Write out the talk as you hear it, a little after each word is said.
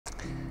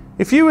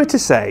If you were to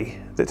say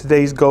that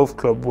today's golf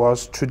club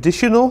was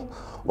traditional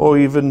or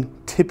even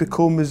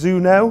typical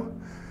Mizuno,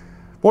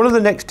 one of the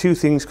next two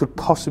things could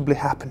possibly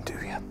happen to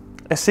you.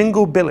 A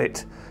single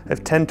billet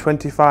of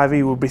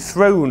 1025E will be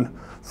thrown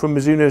from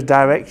Mizuno's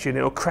direction.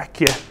 It'll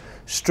crack you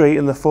straight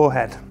in the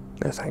forehead.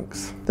 No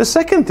thanks. The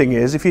second thing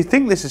is, if you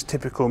think this is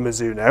typical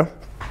Mizuno,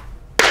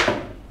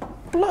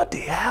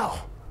 bloody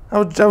hell. I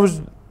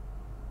was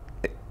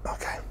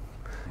okay.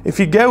 If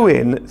you go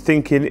in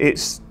thinking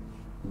it's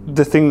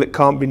the thing that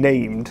can't be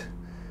named,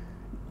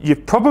 you're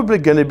probably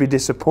going to be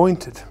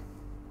disappointed.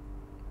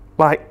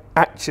 Like,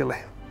 actually.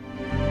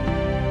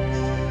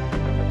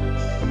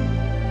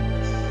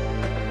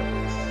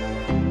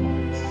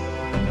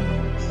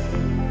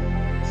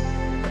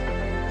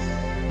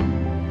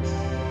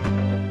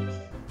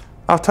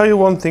 I'll tell you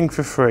one thing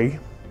for free,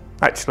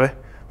 actually,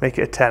 make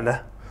it a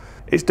tenner.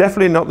 It's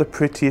definitely not the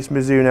prettiest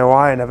Mizuno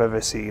iron I've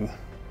ever seen,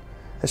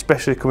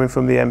 especially coming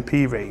from the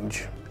MP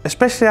range.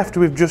 Especially after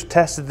we've just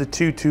tested the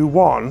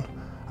 221,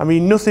 I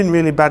mean, nothing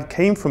really bad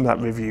came from that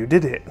review,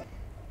 did it?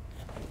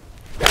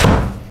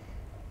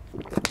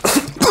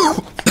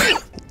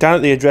 Down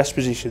at the address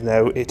position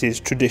though, it is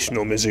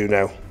traditional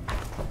Mizuno.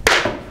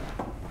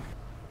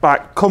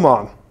 Like, come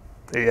on,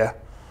 here.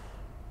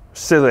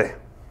 Silly.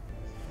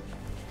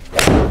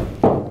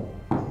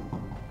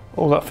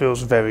 Oh, that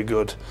feels very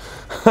good.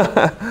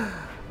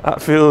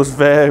 That feels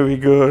very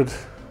good.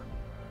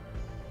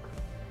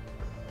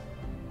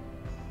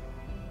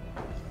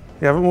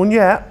 You haven't won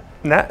yet.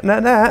 Nah.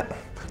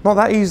 Not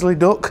that easily,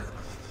 duck.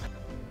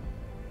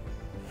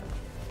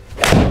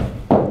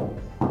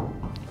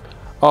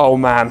 Oh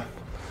man.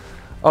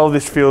 Oh,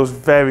 this feels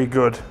very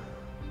good.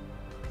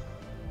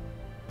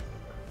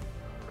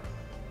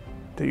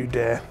 Do you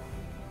dare?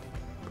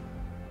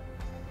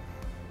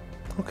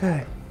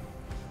 Okay.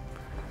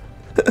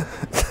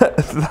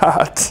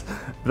 That.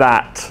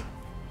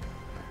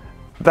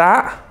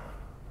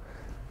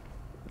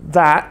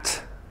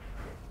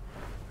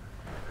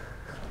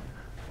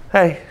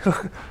 Hey,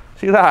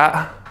 see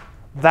that?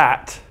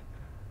 That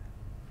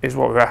is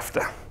what we're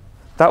after.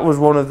 That was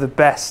one of the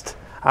best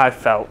I've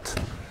felt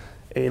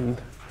in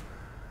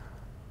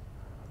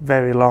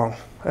very long.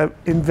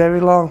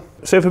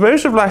 So for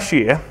most of last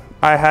year,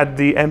 I had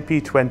the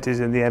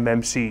MP20s and the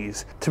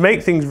MMCs. To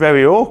make things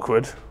very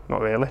awkward,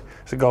 not really,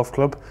 it's a golf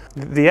club,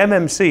 the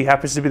MMC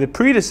happens to be the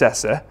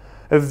predecessor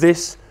of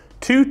this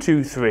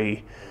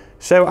 223.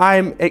 So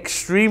I'm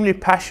extremely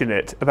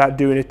passionate about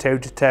doing a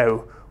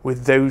toe-to-toe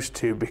with those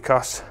two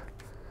because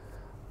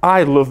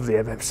I love the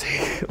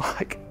MMC,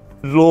 like,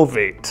 love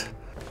it.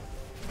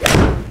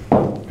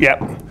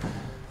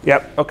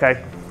 Yep,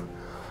 okay.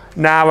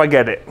 Now I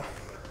get it.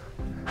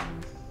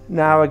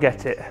 Now I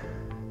get it.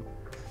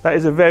 That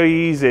is a very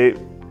easy,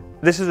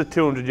 this is a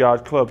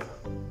 200-yard club.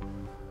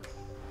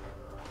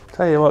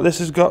 Tell you what, this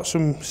has got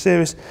some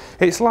serious,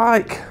 it's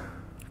like,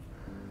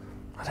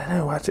 I don't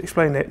know how to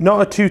explain it.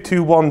 Not a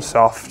 221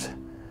 soft,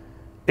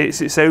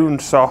 it's its own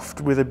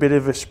soft with a bit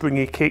of a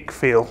springy kick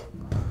feel.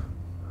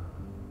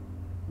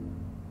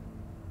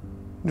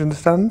 Do you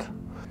understand?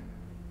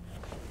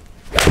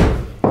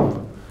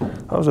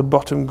 That was a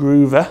bottom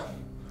groover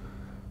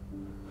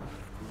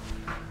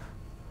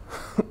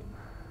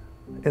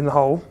in the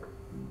hole.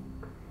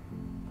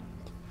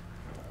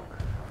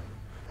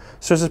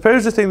 So I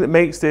suppose the thing that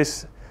makes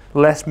this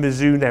less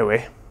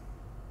Mizuno-y,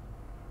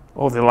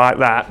 or they like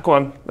that, go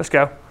on, let's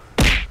go.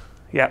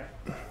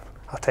 Yep,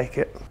 I'll take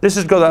it. This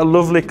has got that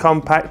lovely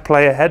compact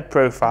player head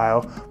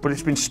profile, but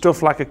it's been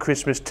stuffed like a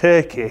Christmas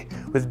turkey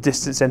with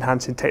distance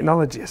enhancing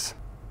technologies.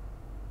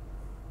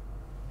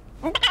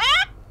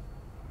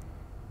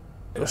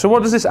 So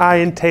what does this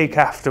iron take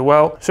after?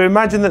 Well, so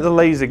imagine that the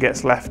laser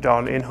gets left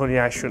on in Honey,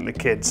 I Shrunk the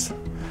Kids.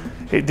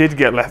 It did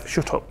get left,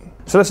 shut up.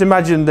 So let's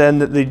imagine then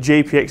that the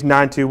JPX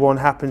 921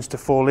 happens to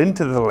fall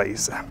into the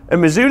laser.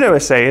 And Mizuno are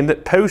saying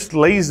that post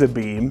laser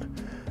beam,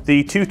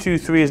 the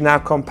 223 is now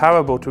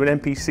comparable to an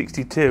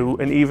MP62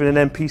 and even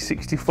an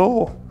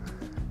MP64.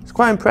 It's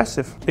quite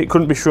impressive. It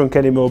couldn't be shrunk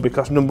anymore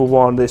because number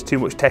one, there's too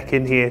much tech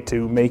in here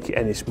to make it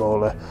any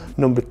smaller.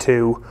 Number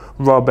two,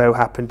 Robbo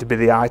happened to be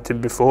the item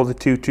before the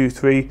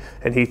 223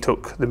 and he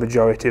took the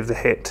majority of the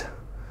hit.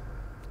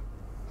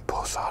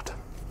 Poor sod.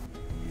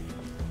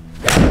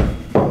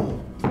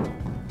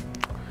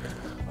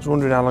 I was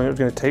wondering how long it was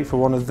going to take for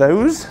one of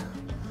those.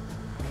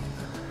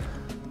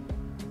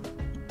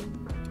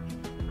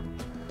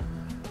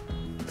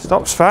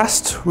 Stops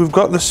fast, we've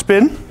got the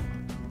spin.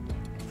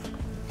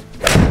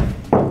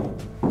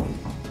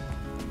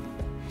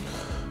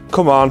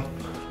 Come on.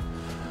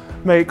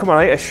 Mate, come on,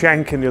 I ate a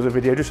shank in the other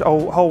video, just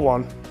hold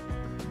one.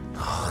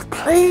 Oh,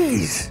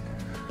 please,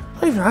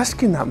 I'm not even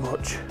asking that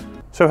much.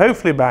 So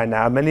hopefully by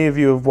now, many of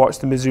you have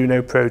watched the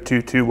Mizuno Pro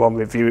 221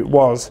 review. It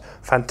was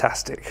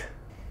fantastic.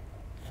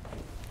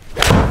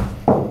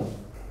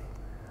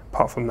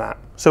 Apart from that.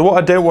 So what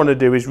I don't want to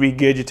do is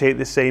regurgitate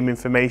the same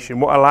information.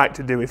 What I like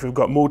to do if we've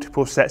got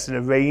multiple sets in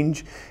a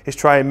range is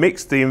try and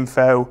mix the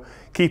info,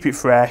 keep it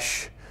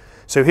fresh.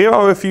 So here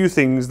are a few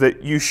things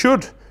that you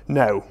should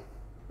know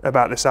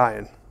about this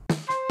iron.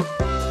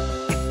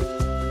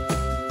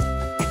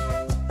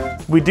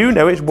 We do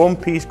know it's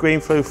one-piece grain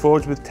flow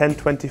forged with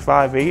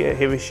 1025E at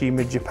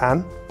Hiroshima,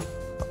 Japan.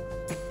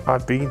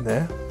 I've been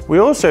there. We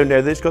also know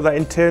that it's got that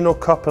internal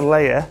copper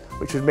layer,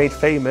 which was made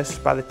famous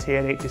by the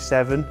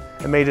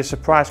TN87 and made a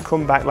surprise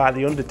comeback like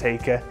The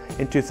Undertaker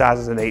in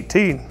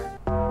 2018.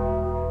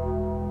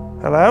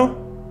 Hello?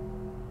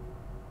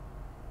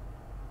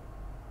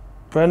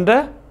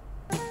 Brenda?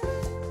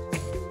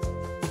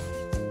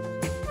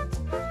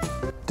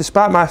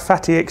 Despite my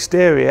fatty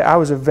exterior, I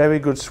was a very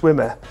good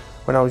swimmer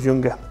when I was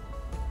younger.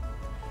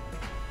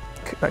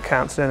 That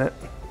counts, doesn't it?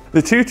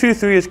 The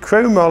 223 is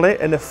chrome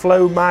mollet and a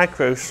flow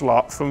micro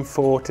slot from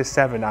 4 to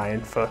 7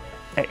 iron for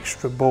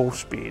extra ball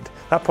speed.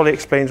 That probably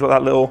explains what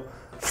that little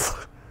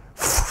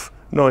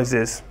noise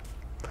is.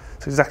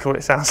 It's exactly what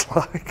it sounds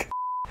like.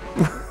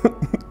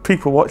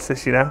 People watch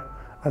this, you know.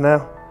 I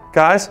know.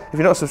 Guys, if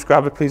you're not a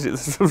subscriber, please hit the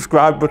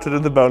subscribe button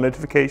and the bell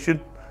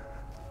notification.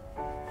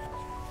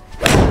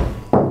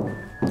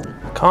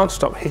 I can't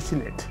stop hitting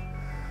it.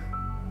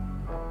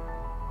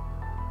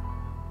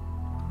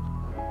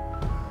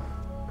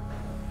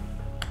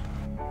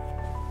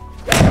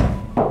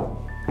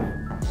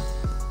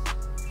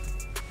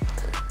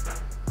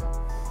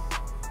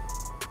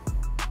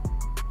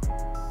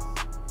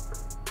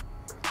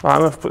 Right,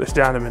 I'm going to put this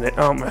down a minute,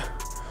 aren't we?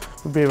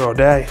 We'll be here all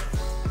day.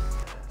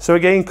 So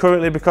again,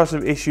 currently because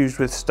of issues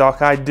with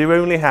stock, I do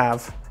only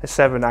have a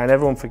 7-iron.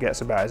 Everyone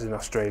forgets about us in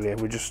Australia.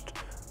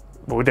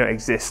 Well, we don't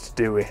exist,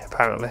 do we,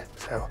 apparently?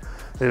 So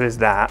there is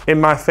that. In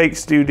my fake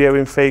studio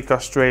in fake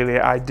Australia,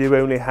 I do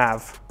only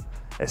have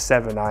a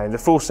 7-iron. The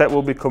full set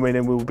will be coming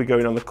and we'll be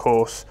going on the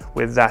course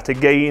with that.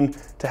 Again,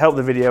 to help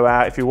the video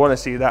out, if you want to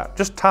see that,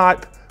 just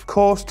type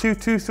course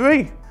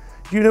 223.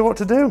 You know what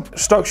to do.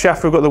 Stock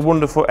shaft, we've got the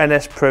wonderful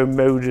NS Pro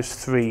Modus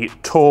 3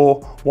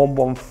 Tor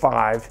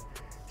 115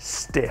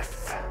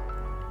 stiff.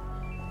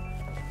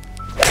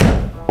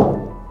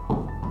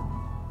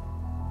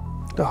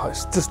 Oh,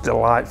 it's just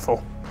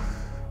delightful.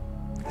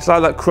 It's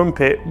like that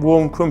crumpet,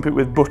 warm crumpet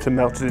with butter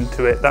melted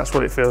into it. That's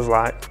what it feels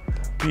like.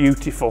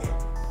 Beautiful.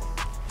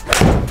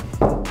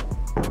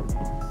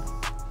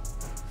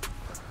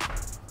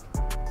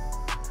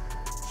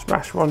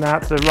 Smash one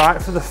out to the right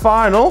for the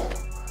final.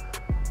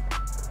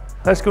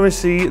 Let's go and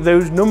see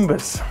those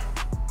numbers.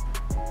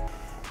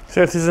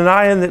 So if there's an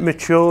iron that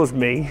matures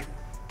me,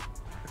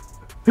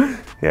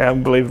 yeah,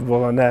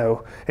 unbelievable, I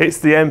know. It's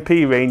the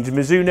MP range,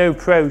 Mizuno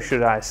Pro,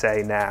 should I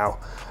say now.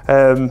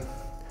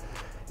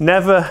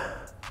 Never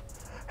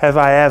have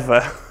I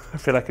ever, I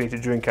feel like I need to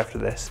drink after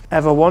this,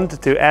 ever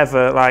wanted to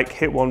ever like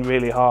hit one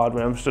really hard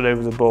when I'm stood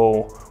over the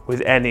ball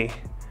with any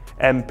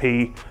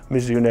MP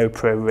Mizuno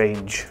Pro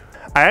range.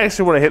 I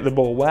actually want to hit the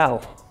ball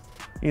well.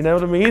 You know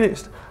what I mean?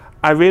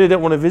 I really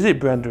don't want to visit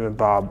Brenda and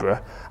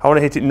Barbara. I want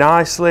to hit it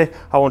nicely.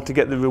 I want to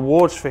get the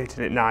rewards for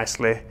hitting it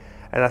nicely.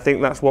 And I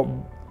think that's what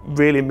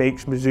really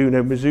makes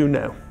Mizuno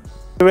Mizuno.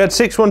 So we had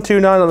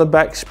 6129 on the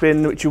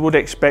backspin, which you would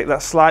expect.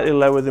 That's slightly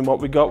lower than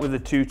what we got with the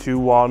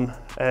 221.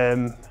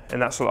 And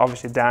that's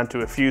obviously down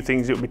to a few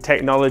things. It would be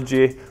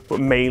technology, but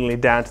mainly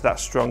down to that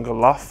stronger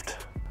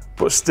loft.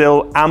 But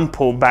still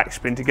ample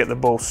backspin to get the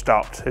ball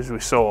stopped, as we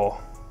saw.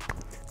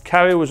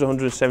 Carry was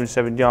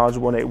 177 yards,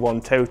 181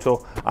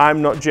 total.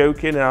 I'm not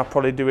joking, and I'll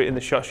probably do it in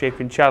the shot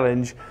shaping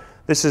challenge.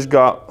 This has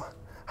got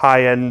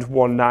high-end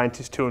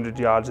 190s, 200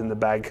 yards in the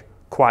bag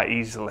quite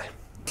easily.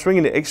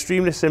 Swinging it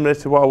extremely similar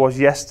to what I was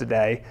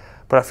yesterday,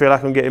 but I feel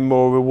like I'm getting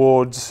more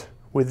rewards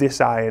with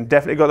this iron.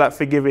 Definitely got that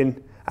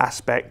forgiving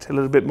aspect, a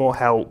little bit more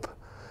help,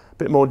 a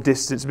bit more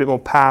distance, a bit more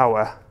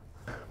power.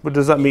 But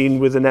does that mean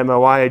with an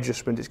MOI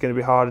adjustment it's going to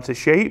be harder to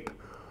shape?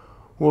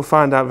 We'll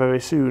find out very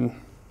soon.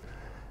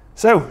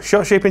 So,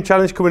 shot shaping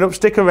challenge coming up.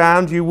 Stick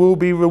around, you will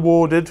be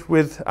rewarded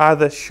with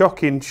either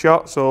shocking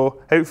shots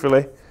or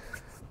hopefully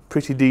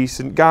pretty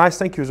decent. Guys,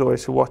 thank you as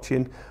always for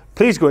watching.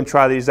 Please go and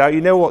try these out. You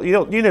know what?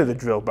 You know the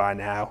drill by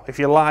now. If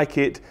you like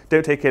it,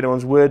 don't take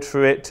anyone's word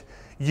for it.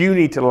 You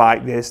need to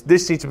like this.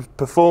 This needs to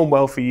perform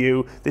well for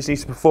you. This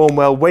needs to perform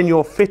well when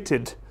you're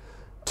fitted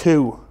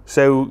too.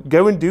 So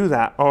go and do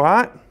that, all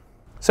right?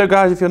 So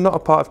guys, if you're not a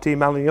part of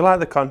TEAMAL and you like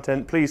the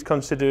content, please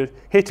consider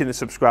hitting the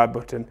subscribe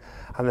button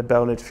and the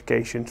bell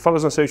notification. Follow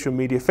us on social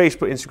media,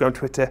 Facebook, Instagram,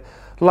 Twitter,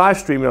 live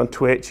streaming on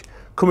Twitch.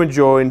 Come and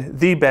join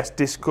the best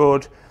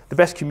Discord, the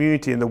best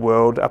community in the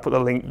world. I'll put the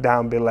link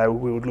down below.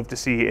 We would love to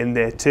see you in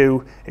there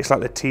too. It's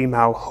like the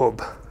TEAMAL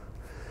hub.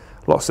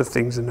 Lots of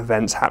things and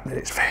events happening.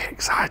 It's very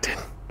exciting.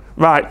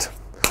 Right,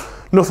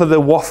 enough of the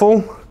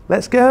waffle.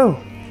 Let's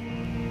go.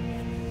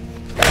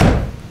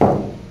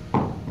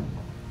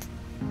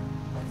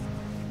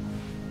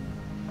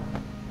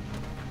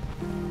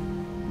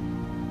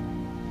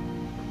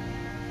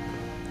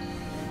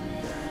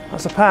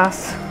 That's a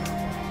pass.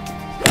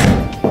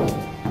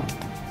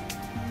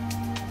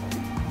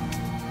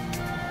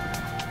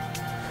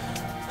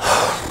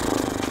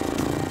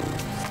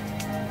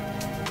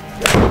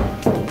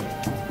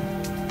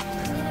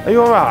 Are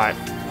you all right?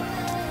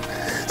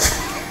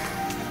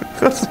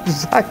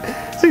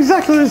 It's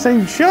exactly the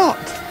same shot.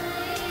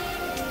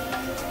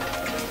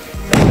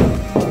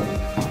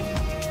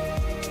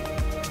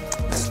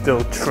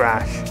 Still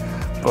trash.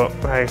 but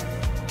hey,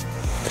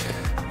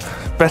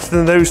 better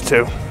than those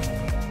two.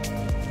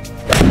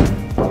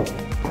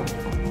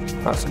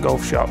 That's a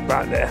golf shot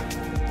right there.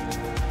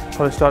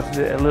 Probably started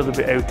it a little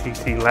bit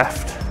OTT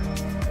left.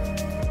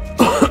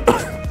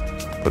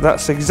 But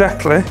that's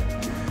exactly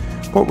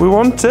what we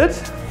wanted.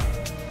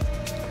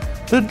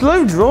 The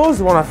low draw is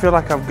the one I feel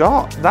like I've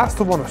got. That's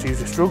the one I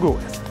usually struggle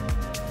with.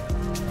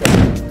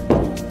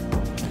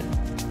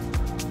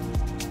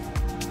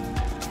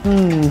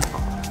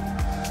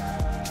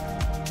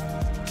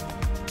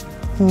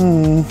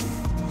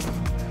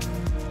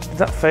 Did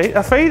that fade?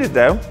 I faded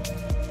though.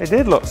 It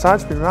did look,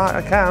 side spin right,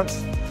 that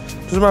counts.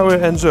 Doesn't matter where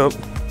it ends up.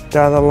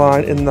 Down the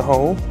line in the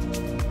hole.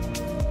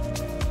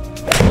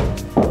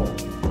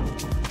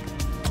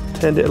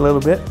 Turned it a little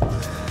bit,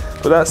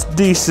 but that's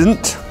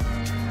decent.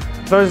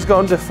 As long as it's got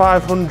under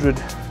 500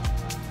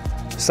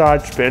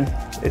 side spin,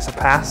 it's a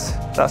pass.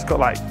 That's got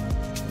like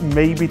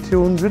maybe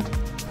 200.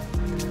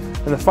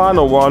 And the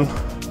final one,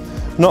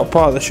 not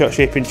part of the shot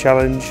shaping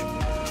challenge,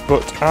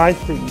 but I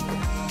think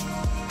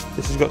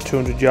this has got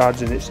 200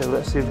 yards in it, so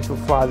let's see if it can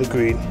fly the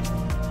green.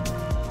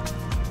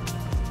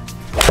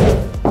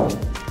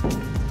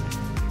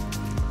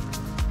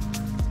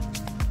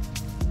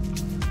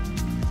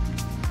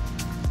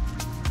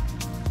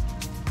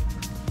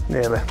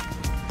 Nearly.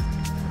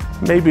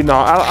 Maybe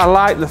not. I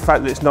like the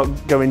fact that it's not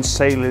going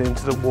sailing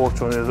into the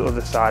water on the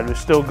other side. We've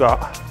still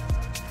got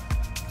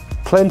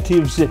plenty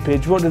of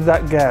zippage. What did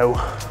that go?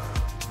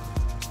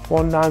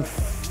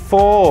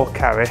 194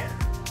 carry,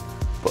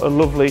 but a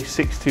lovely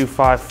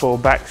 6254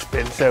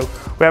 backspin. So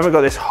we haven't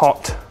got this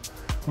hot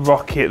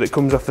rocket that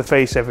comes off the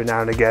face every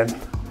now and again.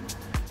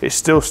 It's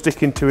still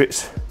sticking to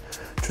its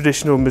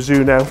traditional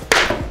Mizuno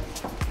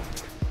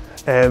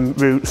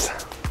roots.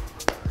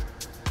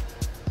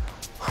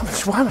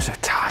 Why am I so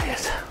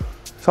tired?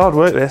 It's hard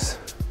work this,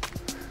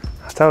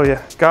 I tell you.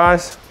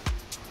 Guys,